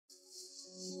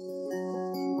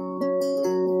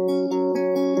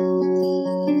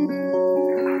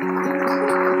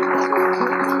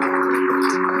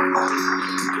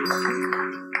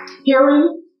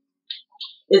Hearing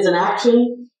is an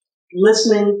action.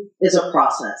 Listening is a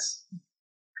process.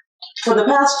 For the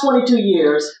past 22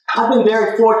 years, I've been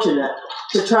very fortunate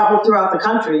to travel throughout the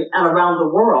country and around the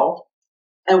world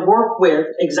and work with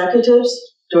executives,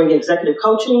 doing executive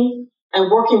coaching,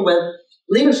 and working with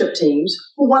leadership teams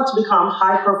who want to become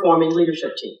high-performing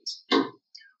leadership teams.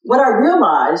 What I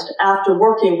realized after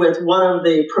working with one of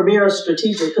the premier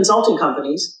strategic consulting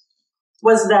companies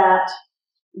was that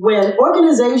when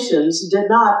organizations did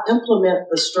not implement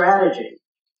the strategy,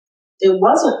 it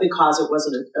wasn't because it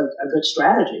wasn't a good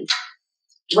strategy.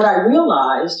 What I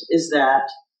realized is that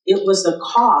it was the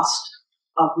cost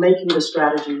of making the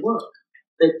strategy work.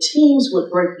 The teams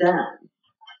would break down.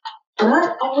 And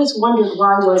I always wondered,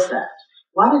 why was that?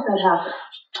 Why did that happen?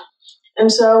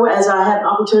 And so as I had an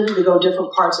opportunity to go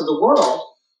different parts of the world,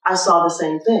 I saw the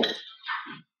same thing.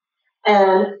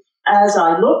 And as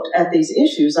I looked at these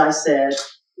issues, I said,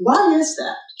 why is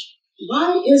that?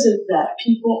 Why is it that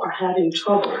people are having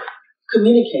trouble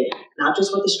communicating, not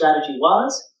just what the strategy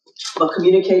was, but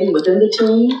communicating within the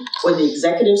team, or the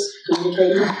executives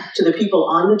communicating to the people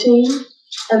on the team,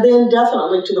 and then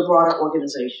definitely to the broader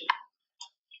organization.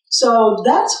 So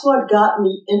that's what got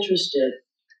me interested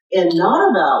in not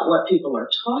about what people are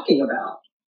talking about,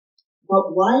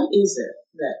 but why is it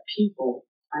that people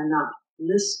are not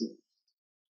listening?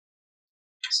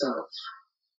 So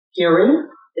hearing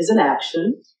is an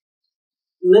action.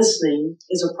 Listening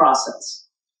is a process.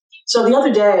 So the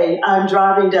other day, I'm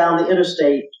driving down the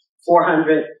Interstate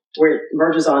 400, where it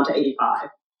merges onto 85.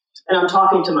 And I'm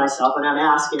talking to myself, and I'm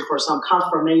asking for some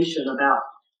confirmation about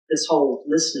this whole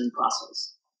listening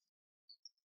process.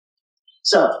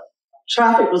 So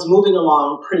traffic was moving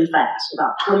along pretty fast,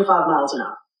 about 25 miles an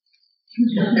hour.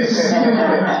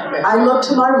 I look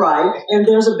to my right, and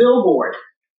there's a billboard.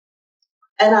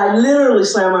 And I literally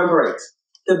slammed my brakes.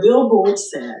 The billboard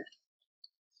said,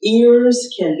 "Ears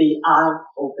can be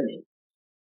eye-opening."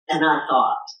 And I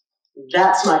thought,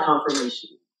 that's my confirmation.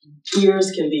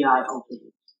 Ears can be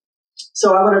eye-opening.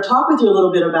 So I want to talk with you a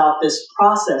little bit about this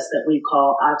process that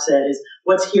I've said is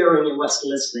what's hearing and what's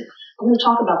listening. I'm going to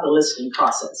talk about the listening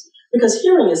process, because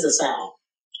hearing is the sound.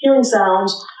 Hearing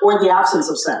sounds, or the absence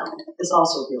of sound, is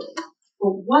also hearing.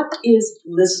 But what is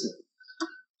listening?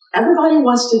 Everybody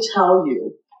wants to tell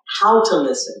you how to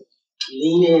listen.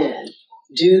 Lean in,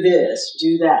 do this,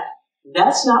 do that.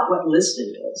 That's not what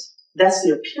listening is. That's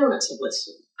the appearance of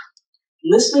listening.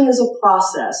 Listening is a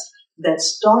process that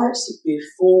starts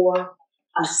before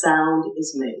a sound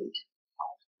is made.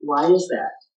 Why is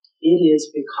that? It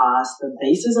is because the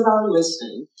basis of our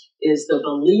listening is the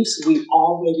beliefs we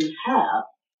already have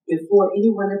before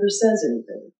anyone ever says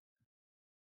anything.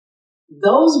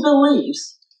 Those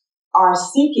beliefs are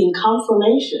seeking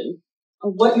confirmation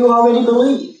of what you already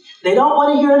believe. They don't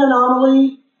want to hear an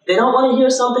anomaly. They don't want to hear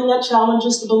something that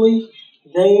challenges the belief.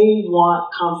 They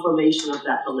want confirmation of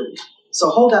that belief. So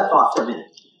hold that thought for a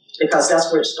minute, because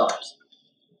that's where it starts.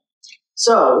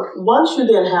 So once you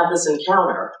then have this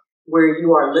encounter where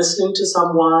you are listening to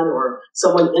someone, or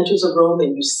someone enters a room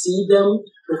and you see them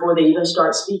before they even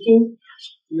start speaking,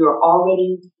 you're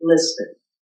already listening.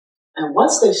 And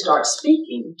once they start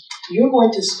speaking, you're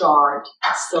going to start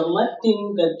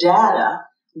selecting the data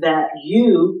that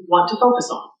you want to focus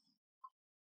on.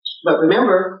 But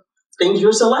remember, things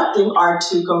you're selecting are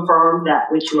to confirm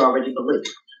that which you already believe.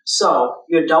 So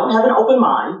you don't have an open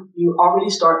mind. You already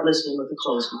start listening with a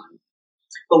closed mind.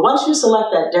 But once you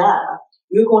select that data,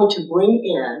 you're going to bring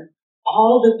in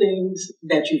all the things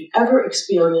that you've ever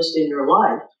experienced in your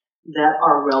life that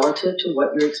are relative to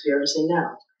what you're experiencing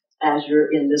now as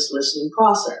you're in this listening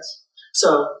process.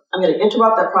 So I'm going to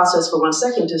interrupt that process for 1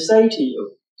 second to say to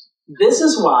you, this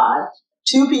is why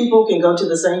two people can go to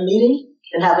the same meeting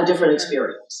and have a different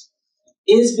experience.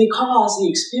 Is because the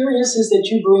experiences that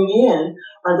you bring in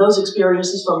are those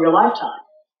experiences from your lifetime.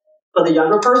 For the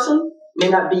younger person, may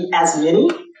not be as many,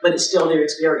 but it's still their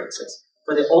experiences.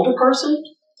 For the older person,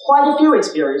 quite a few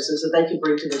experiences that they can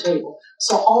bring to the table.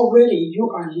 So already you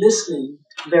are listening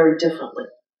very differently.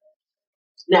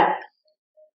 Now,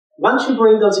 once you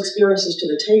bring those experiences to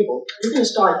the table, you're going to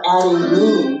start adding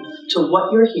meaning to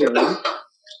what you're hearing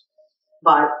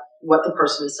by what the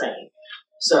person is saying.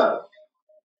 So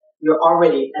you're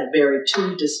already at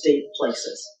two distinct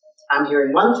places. I'm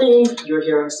hearing one thing, you're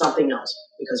hearing something else.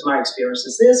 Because my experience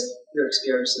is this, your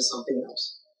experience is something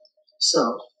else.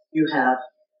 So you're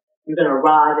going to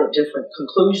arrive at different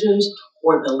conclusions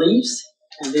or beliefs.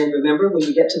 And then remember, when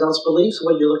you get to those beliefs,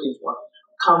 what you're looking for?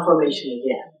 Confirmation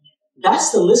again.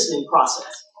 That's the listening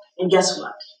process. And guess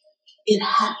what? It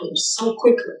happens so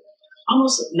quickly.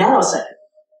 Almost a nanosecond.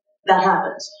 That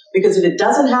happens. Because if it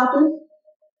doesn't happen,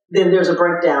 then there's a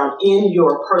breakdown in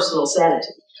your personal sanity.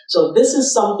 So this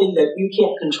is something that you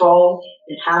can't control.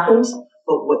 It happens,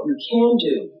 but what you can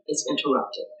do is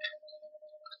interrupt it.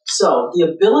 So the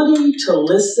ability to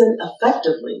listen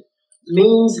effectively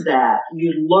means that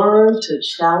you learn to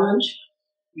challenge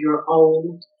your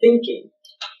own thinking,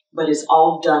 but it's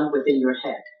all done within your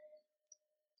head.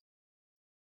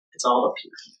 It's all up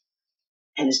here,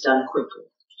 and it's done quickly.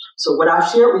 So what I've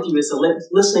shared with you is a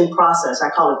listening process. I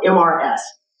call it MRS.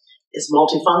 It's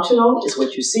multifunctional. It's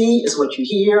what you see. It's what you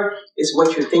hear. It's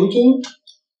what you're thinking.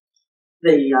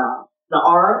 The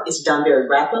R is done very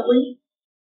rapidly.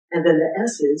 And then the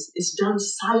S is, it's done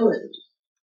silently.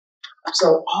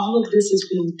 So all of this is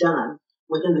being done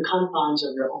within the confines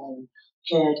of your own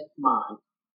head, mind,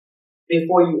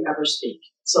 before you ever speak.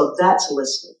 So that's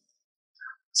listening.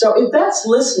 So if that's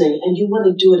listening and you want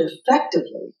to do it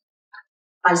effectively,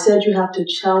 I said you have to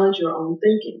challenge your own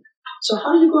thinking. So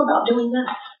how do you go about doing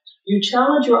that? You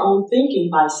challenge your own thinking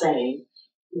by saying,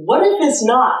 what if it's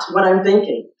not what I'm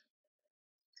thinking?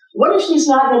 What if she's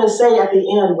not going to say at the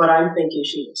end what I'm thinking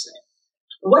she would say?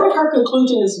 What if her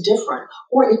conclusion is different?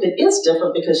 Or if it is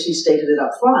different because she stated it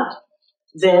up front,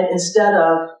 then instead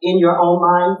of in your own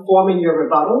mind forming your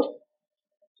rebuttal,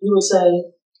 you would say,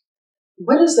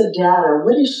 what is the data?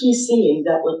 What is she seeing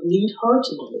that would lead her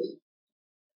to believe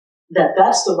that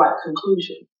that's the right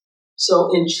conclusion? So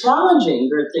in challenging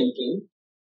your thinking,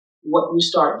 what you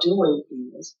start doing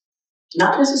is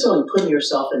not necessarily putting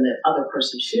yourself in the other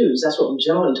person's shoes. That's what we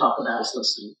generally talk about as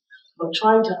listening, but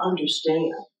trying to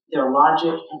understand their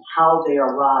logic and how they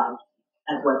arrive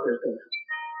at what they're thinking.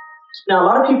 Now, a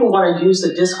lot of people want to use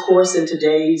the discourse in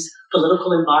today's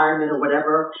political environment or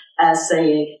whatever as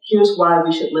saying, here's why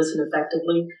we should listen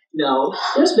effectively. No,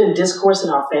 there's been discourse in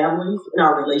our families, in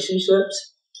our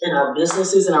relationships, in our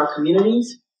businesses, in our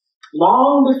communities,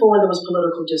 long before there was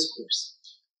political discourse.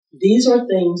 These are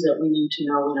things that we need to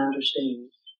know and understand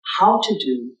how to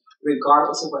do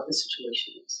regardless of what the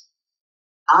situation is.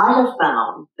 I have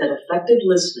found that effective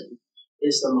listening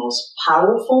is the most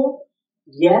powerful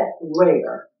yet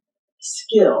rare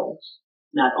skill,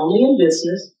 not only in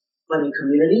business, but in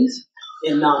communities,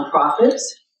 in nonprofits,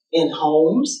 in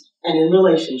homes, and in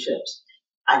relationships.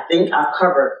 I think I've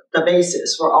covered the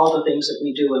basis for all the things that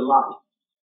we do in life.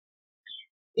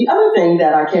 The other thing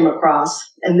that I came across,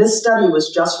 and this study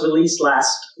was just released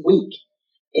last week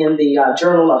in the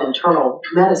Journal of Internal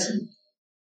Medicine,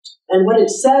 and what it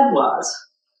said was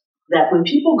that when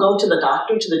people go to the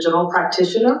doctor, to the general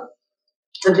practitioner,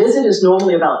 the visit is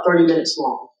normally about 30 minutes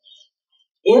long.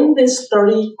 In this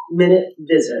 30-minute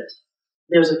visit,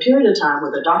 there's a period of time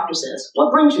where the doctor says,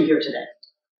 what brings you here today?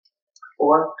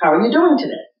 Or how are you doing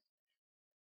today?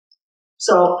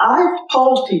 So I've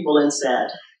polled people and said,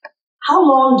 how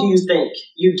long do you think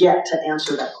you get to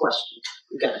answer that question?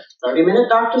 You get a 30-minute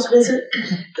doctor's visit.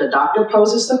 The doctor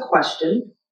poses the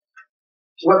question,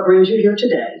 what brings you here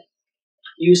today?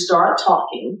 You start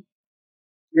talking.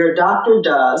 Your doctor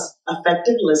does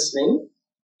effective listening.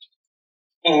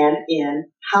 And in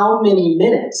how many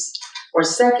minutes or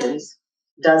seconds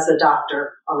does the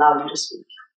doctor allow you to speak?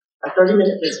 A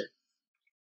 30-minute visit.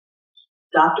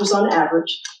 Doctors on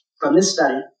average, from this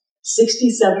study,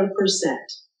 67%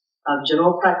 of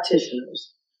general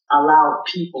practitioners allow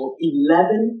people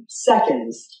 11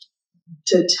 seconds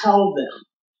to tell them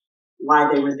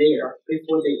why they were there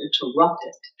before they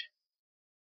interrupted.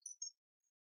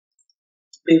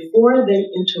 Before they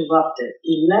interrupted,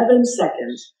 11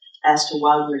 seconds as to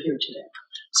why you're here today.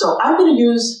 So I'm going to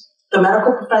use the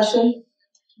medical profession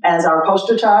as our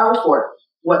poster child for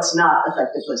what's not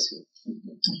effective listening.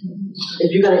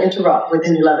 If you're going to interrupt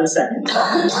within 11 seconds,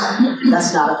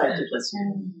 that's not effective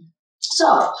listening.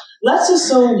 So let's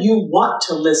assume you want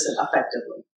to listen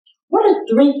effectively. What are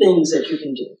 3 things that you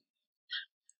can do?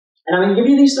 And I'm going to give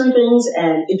you these 3 things,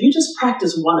 and if you just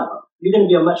practice one of them, you're going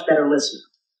to be a much better listener.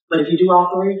 But if you do all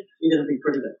 3, you're going to be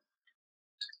pretty good.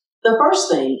 The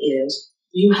first thing is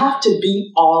you have to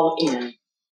be all in.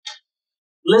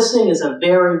 Listening is a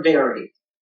very, very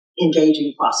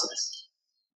engaging process.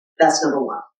 That's number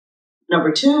 1.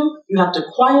 Number 2, you have to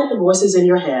quiet the voices in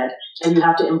your head, and you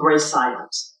have to embrace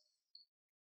silence.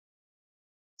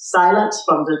 Silence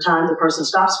from the time the person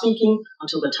stops speaking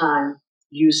until the time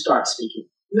you start speaking.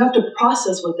 You have to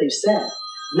process what they've said,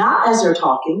 not as they're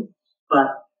talking, but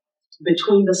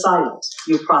between the silence.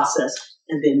 You process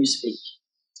and then you speak.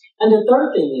 And the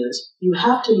third thing is you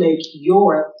have to make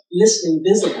your listening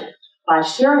visible by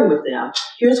sharing with them,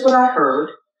 here's what I heard,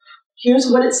 here's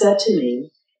what it said to me,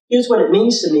 here's what it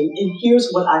means to me, and here's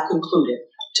what I concluded,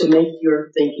 to make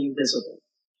your thinking visible.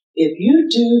 If you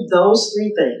do those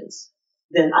 3 things,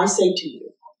 then I say to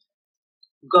you,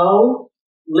 Go,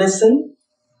 listen,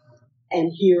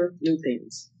 and hear new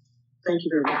things. Thank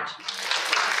you very much.